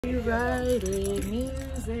Copyrighted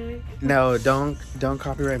music. No, don't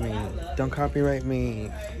copyright me. Don't copyright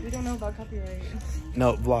me. We don't know about copyright.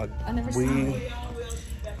 No, vlog. I never seen it.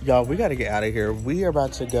 Y'all, we gotta get out of here. We are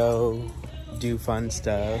about to go do fun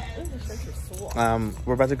stuff.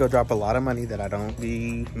 We're about to go drop a lot of money that I don't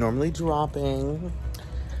be normally dropping.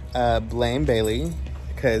 Blame Bailey,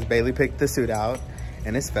 because Bailey picked the suit out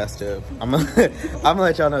and it's festive. I'm gonna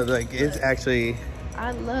let y'all know, like, it's actually, I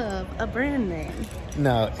love a brand name.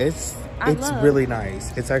 no, it's really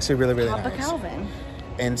nice. It's actually really Papa nice. Calvin.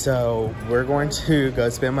 And so we're going to go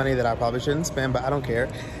spend money that I probably shouldn't spend, but I don't care.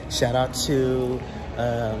 Shout out to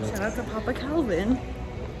Papa Calvin.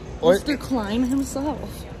 Mr. Klein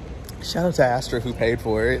himself. Shout out to Astra who paid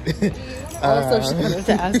for it. Also shout out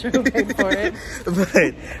to Astra who paid for it.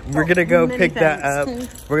 But we're gonna go pick that up.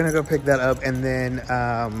 We're gonna go pick that up, and then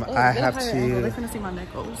I have to. They're gonna see my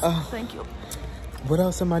nickels. Thank you. What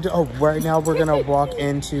else am I doing? Oh, right now we're gonna walk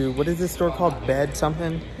into, what is this store called? Bed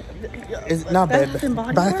something? Is not Bed Bath and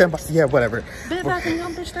Body Works? Yeah, whatever. Bed Bath and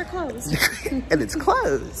Beyond, bitch, they're closed. And it's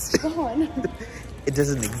closed. Go on. It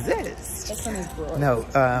doesn't exist. That sounds gross. No,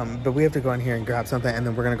 but we have to go in here and grab something, and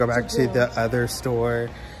then we're gonna go back to the other store.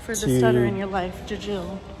 For the stutter in your life,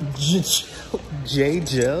 Jill. J.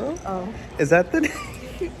 Jill? Oh. Is that the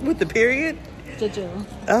name? With the period? Jill.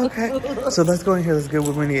 Okay. So let's go in here, let's get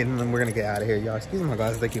what we need, and then we're gonna get out of here, y'all. Excuse my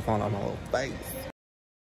glasses, they keep falling on my little face.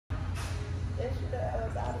 Yesterday I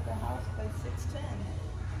was out of the house by 6:10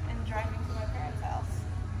 and driving to my parents' house.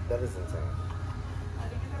 That is insane. I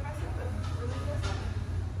didn't get there by 7. Really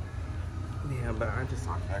good. Yeah, but I just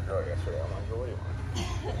talked to that girl yesterday. I'm like, what do you want?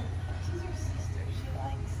 She's your sister. She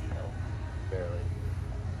likes you. Barely.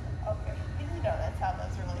 Okay. You know that's how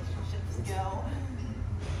those relationships go.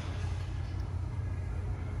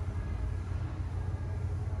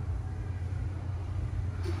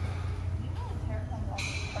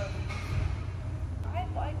 I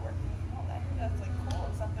like working from home. I think that's like cool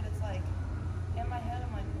and stuff, but it's like in my head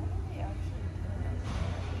I'm like, what are they actually doing?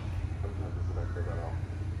 I'm not gonna put that crib at all.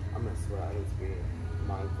 I'm gonna sweat. I need to be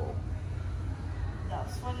mindful. No,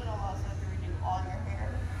 sweat it all out so I can redo all your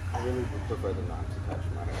hair. I really would prefer them not to touch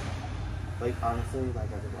my hair. Like, honestly,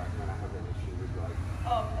 like, as a black man, I have an issue with, like...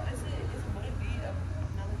 Oh, no, would it be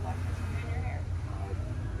another black person doing your hair?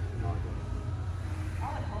 No idea.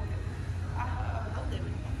 I would hope it. I hope they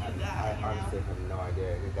would do that. I honestly have no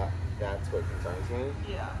idea. That's what concerns me.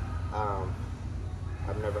 Yeah.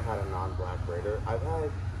 I've never had a non-black braider. I've had,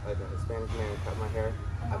 like, a Hispanic man cut my hair.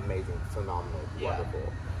 Amazing, phenomenal,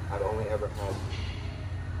 wonderful. I've only ever had,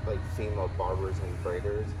 like, female barbers and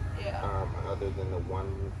braiders. Yeah. Other than the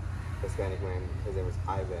one Hispanic man, his name was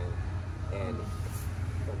Ivan, and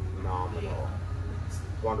phenomenal,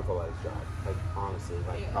 wonderful at his job. Like, honestly,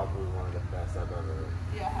 like, probably one of the best I've ever.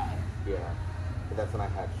 Yeah. Yeah. But that's when I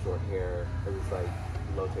had short hair. It was like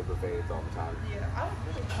low taper fades all the time. Yeah. I would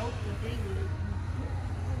really hope that they would.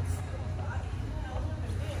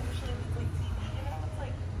 Usually with like TV, it's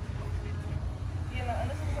like, and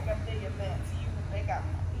this is like a big event, so they got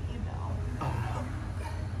money,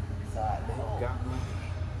 So I hope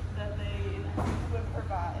that they would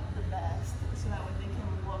provide the best, so that way they can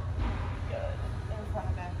look good in front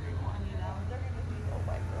of everyone, They're gonna be a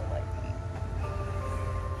white girl like me.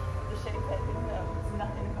 The shape head, it's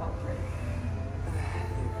nothing about pretty.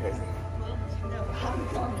 You're crazy. Well, I'm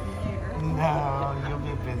coming here. No, you'll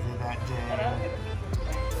be busy that day.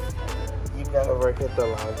 You gotta work at the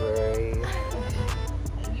library.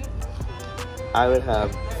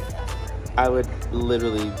 I would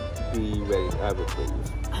literally be ready. I would leave.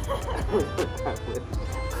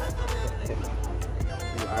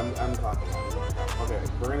 I'm talking. Okay,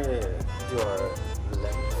 we're gonna do our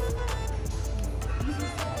left.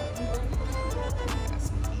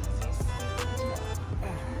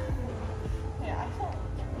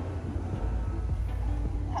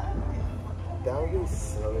 That would be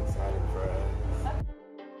so exciting for us.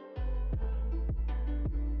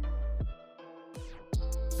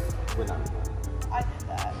 We're not playing. I did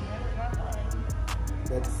that. We're not playing.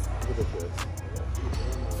 That's ridiculous.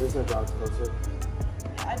 There's no dogs closer.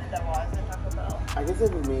 Yeah, I did that while I was at Taco Bell. I guess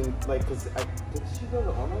it would mean, like, because did she go to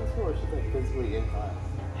online school or she's like physically in class?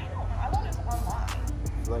 I don't know. I thought it was online.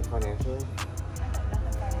 Like financially? I know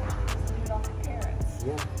nothing financially. Just leave it on the parents.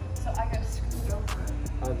 Yeah. So I got screwed over.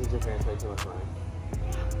 Did your parents pay too much money?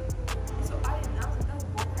 So I was like, that's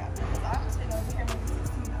bullcrap. Because I was sitting over here making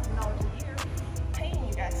 $16,000 a year, paying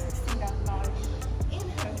you guys $16,000 a year,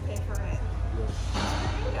 and having to pay for it. Yeah.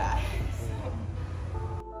 Screw you guys.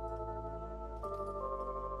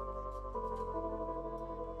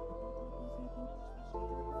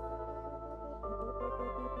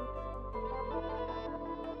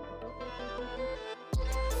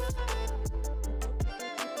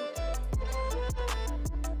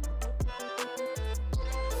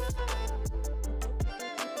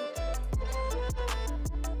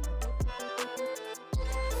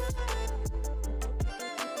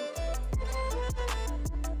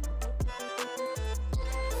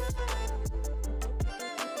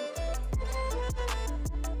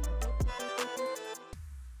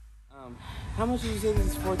 How much did you say this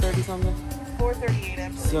is? 430 something? 438, I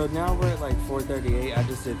believe. So now we're at like 438. I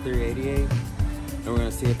just did 388. And we're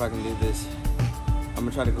gonna see if I can do this. I'm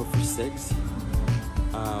gonna try to go for 6.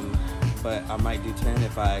 But I might do 10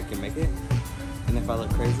 if I can make it. And if I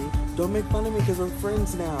look crazy, don't make fun of me because we're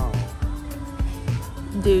friends now.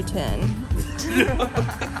 Do 10.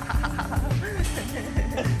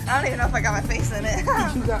 I don't even know if I got my face in it.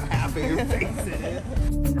 You got half of your face in it.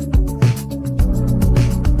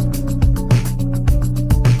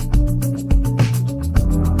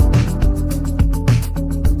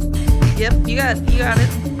 Yep, you got it.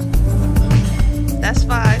 That's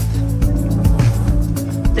 5.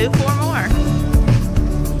 Do 4 more.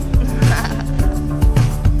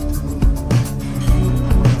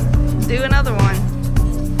 Do another one.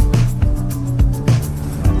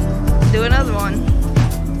 Do another one.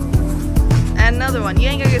 Add another one. You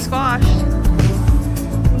ain't gonna get squashed.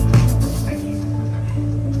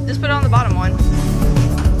 Just put it on the bottom one.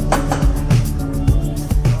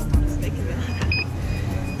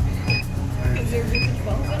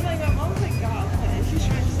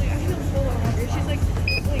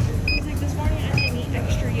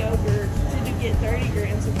 Get 30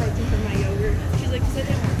 grams of protein from my yogurt. She's like, because I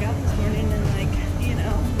didn't work out this morning, and like, you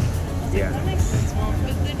know, I was like, that makes sense, Mom.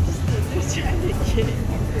 But they're trying to get it.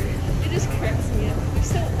 It just cracks me up. They're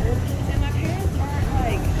so old, and my parents aren't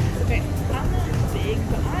like, okay, I'm not big,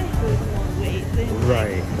 but I hold more weight than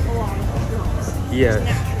like, a lot of girls. Yes.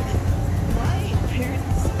 My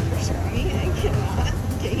parents are scrawny and cannot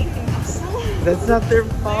gain muscle. That's not their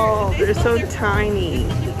fault. They're so tiny.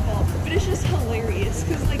 It's not their fault, but it's just hilarious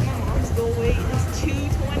because like my mom's goal weight is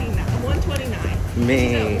 129. Me.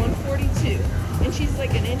 She's at 142, and she's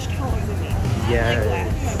like an inch taller than me. Yes. I'm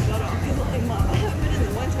like laughing my butt off because I'm like, Mom, I haven't been in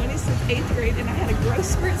the 120 since 8th grade, and I had a growth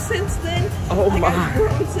spurt since then. Oh like, my. I've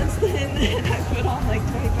grown since then, and I put on like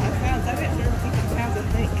 25 pounds. I've got 150 pounds, I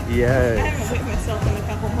think. Yes. I haven't weighed myself in a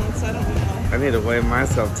couple months, so I don't know. I need to weigh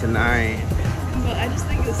myself tonight. But I just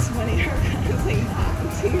think it's funny. Her I was like,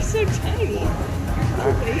 Mom, you're so tiny.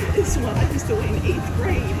 Your weight is what I used to weigh in 8th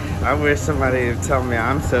grade. I wish somebody would tell me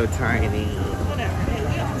I'm so tiny. Whatever, hey,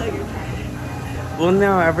 we all know you're tiny. Well,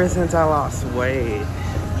 no, ever since I lost weight.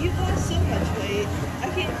 You've lost so much weight. I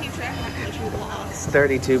can't keep track of how much you lost.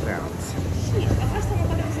 32 pounds. Jeez, the last time I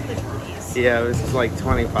thought it was in the 20s. Yeah, it was like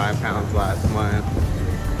 25 pounds last month.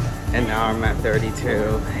 And now I'm at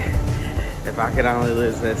 32. If I could only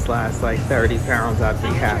lose this last like 30 pounds, I'd be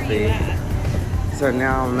happy. So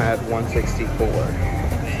now I'm at 164. Okay,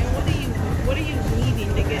 and what are you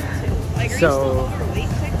needing to get to? Like, are you still overweight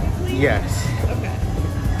technically? Yes. Okay.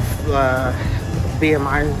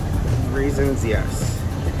 BMI reasons, yes.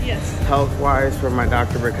 Yes. Health-wise for my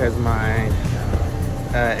doctor because my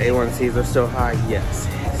A1Cs are still high, yes.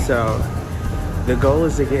 So the goal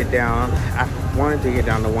is to get down. I wanted to get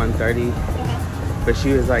down to 130. But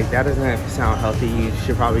she was like, that doesn't sound healthy. You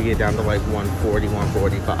should probably get down to like 140,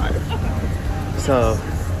 145. Okay. So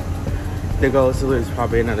the goal is to lose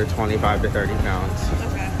probably another 25 to 30 pounds.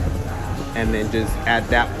 Okay. And then just at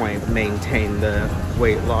that point, maintain the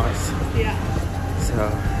weight loss. Yeah. So.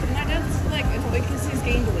 My dad's like, because he's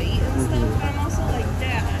gained weight and stuff, but I'm also like,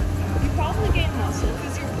 Dad, you probably gained muscle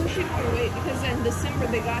because you're pushing more weight because in December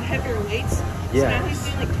they got heavier weights. So now he's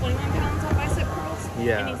doing like 21 pounds on bicep curls.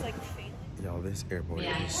 Yeah. And he's like, Yo, this airport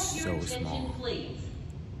is so small. Please.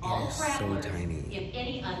 It is so tiny. If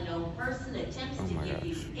any unknown person attempts to give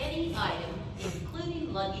you any item,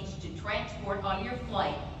 including luggage to transport on your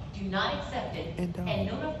flight, do not accept it and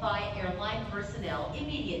notify airline personnel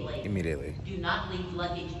immediately. Do not leave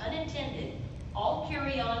luggage unattended. All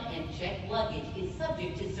carry-on and checked luggage is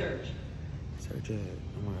subject to search. Search it.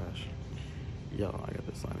 Oh my gosh. Yo, I got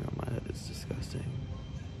this lining on my head. It's disgusting.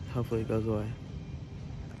 Hopefully it goes away.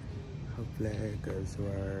 Hopefully it goes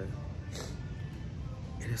away.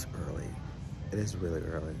 It is early. It is really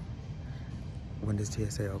early. When does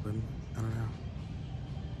TSA open? I don't know.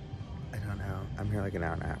 I don't know. I'm here like an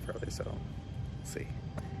hour and a half early, so we'll see.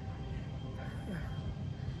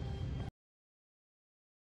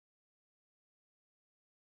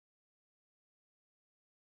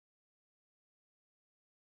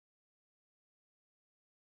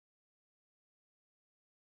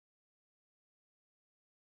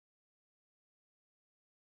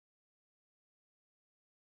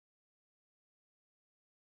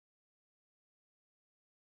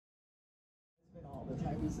 All the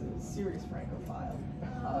time. He's a serious Francophile.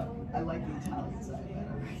 I like the Italian side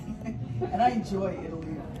better. And I enjoy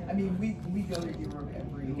Italy. I mean, we go to Europe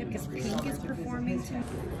every Pink is performing too.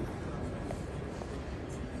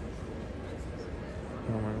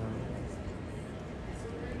 Oh my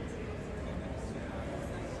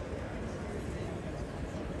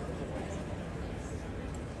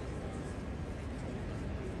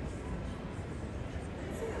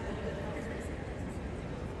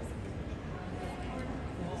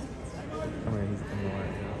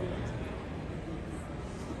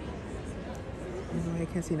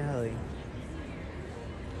can't see Natalie.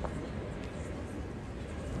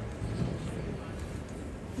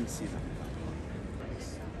 Let me see them.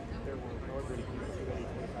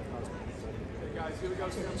 Hey guys, here we go.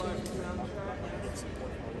 Stand by.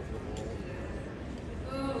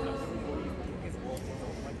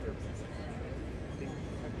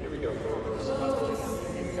 Here we go.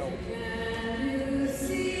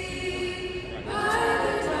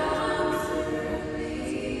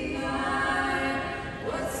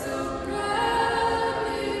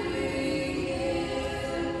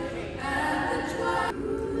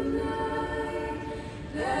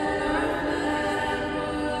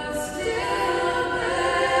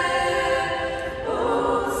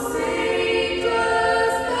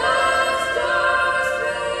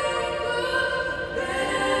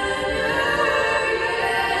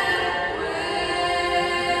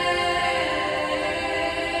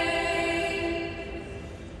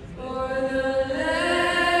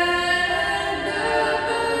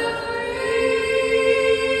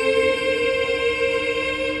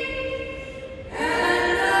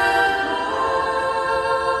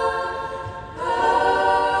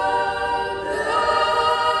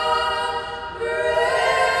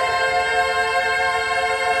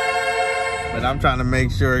 But I'm trying to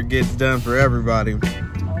make sure it gets done for everybody. Okay, all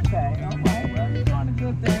right. Well, you're doing a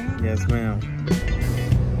good thing. Yes, ma'am.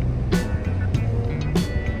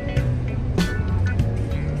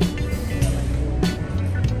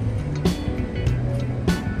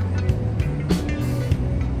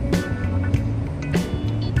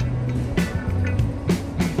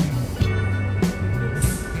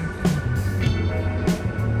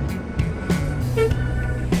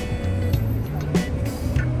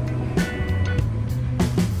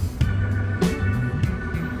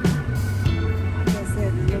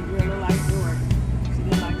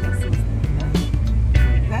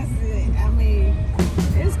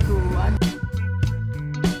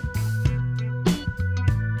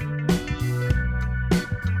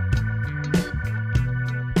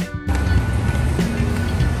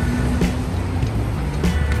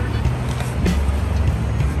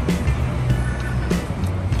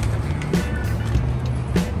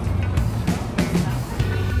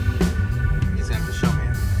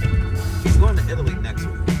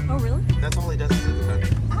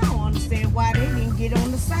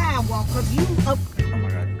 sidewalk because you up. Oh my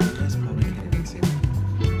god, you guys probably can't even see me.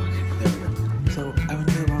 Okay, there we go. So I went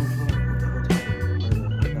to the wrong floor of the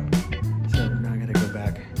hotel. So now I gotta go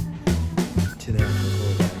back to there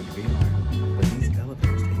before that I can be on. But these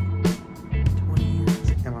elevators take 20 years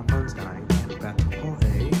and my phone's dying. That's why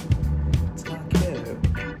it's not cute. I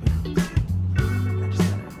just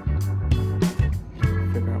gotta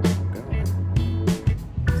figure out where I'm going.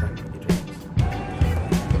 So I can get dressed.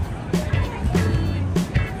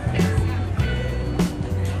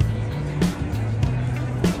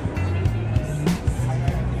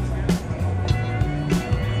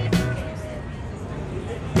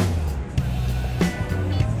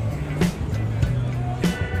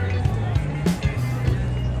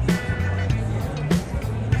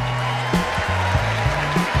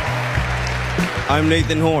 I'm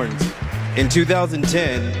Nathan Horns. In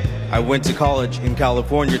 2010, I went to college in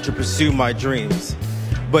California to pursue my dreams,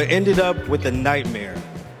 but ended up with a nightmare.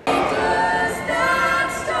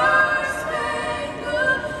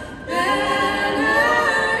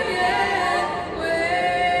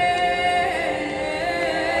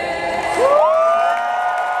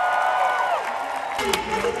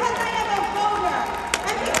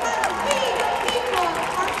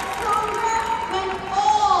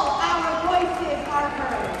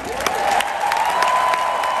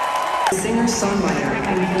 Singer-songwriter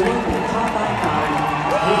and global pop icon,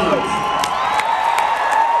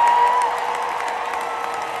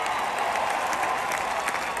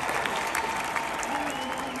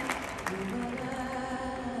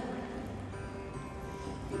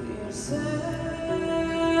 Resides.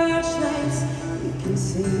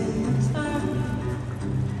 This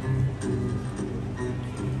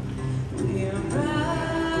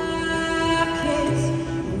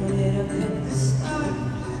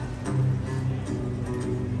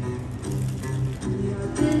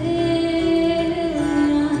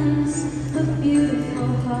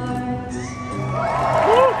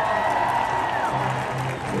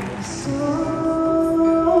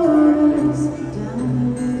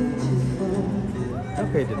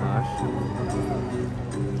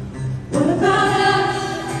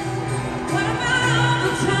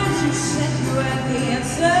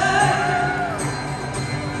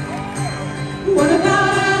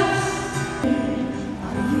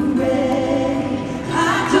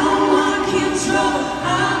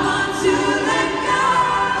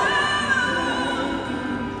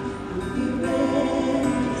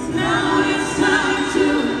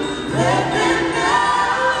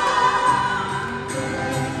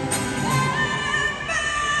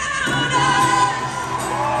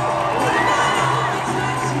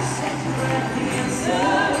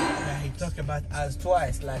much as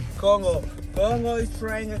twice. Like Congo is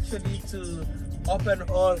trying actually to open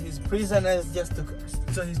all his prisoners just to,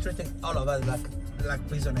 so he's treating all of us like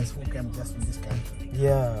prisoners who came just in this country.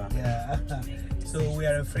 Yeah. So we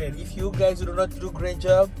are afraid. If you guys do not do a great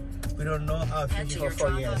job, we don't know our future for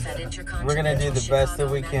 4 years. We're gonna do the best that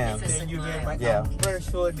we can. Thank you very much. Yeah. I'm pretty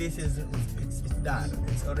sure this is it's done.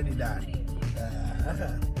 It's already done.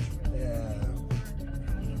 Yeah.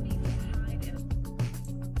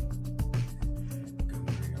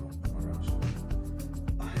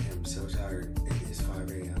 I am so tired. It is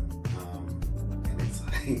 5 a.m. And it's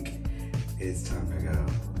like it's time to go.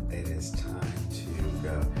 It is time to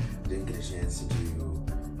go. Didn't get a chance to do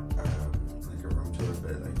like a room tour,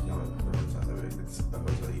 but like you know the room's not that big. It's a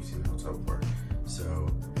hotel you've seen a hotel before. So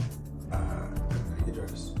I'm gonna get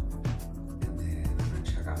dressed and then I'm gonna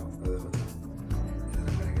check out of the hotel. And then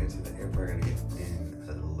I'm gonna go to the airport. I gotta get in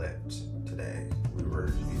a lift today. We were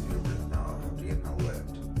using Ubers, now I have to get in a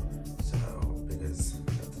lift. So because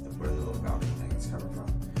that's where the little voucher thing is coming from.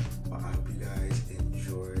 But I hope you guys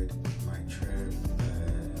enjoyed my trip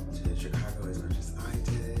to Chicago as much as I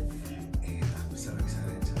did. And I'm so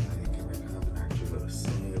excited to like get back home and actually go to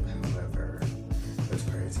sleep. However, those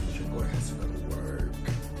parents and your boy has to go to work.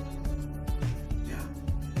 Yeah.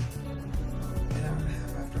 And I'm gonna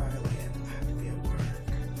have after I land, I have to be at work.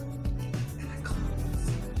 And I close.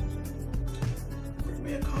 Bring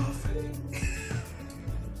me a coffee.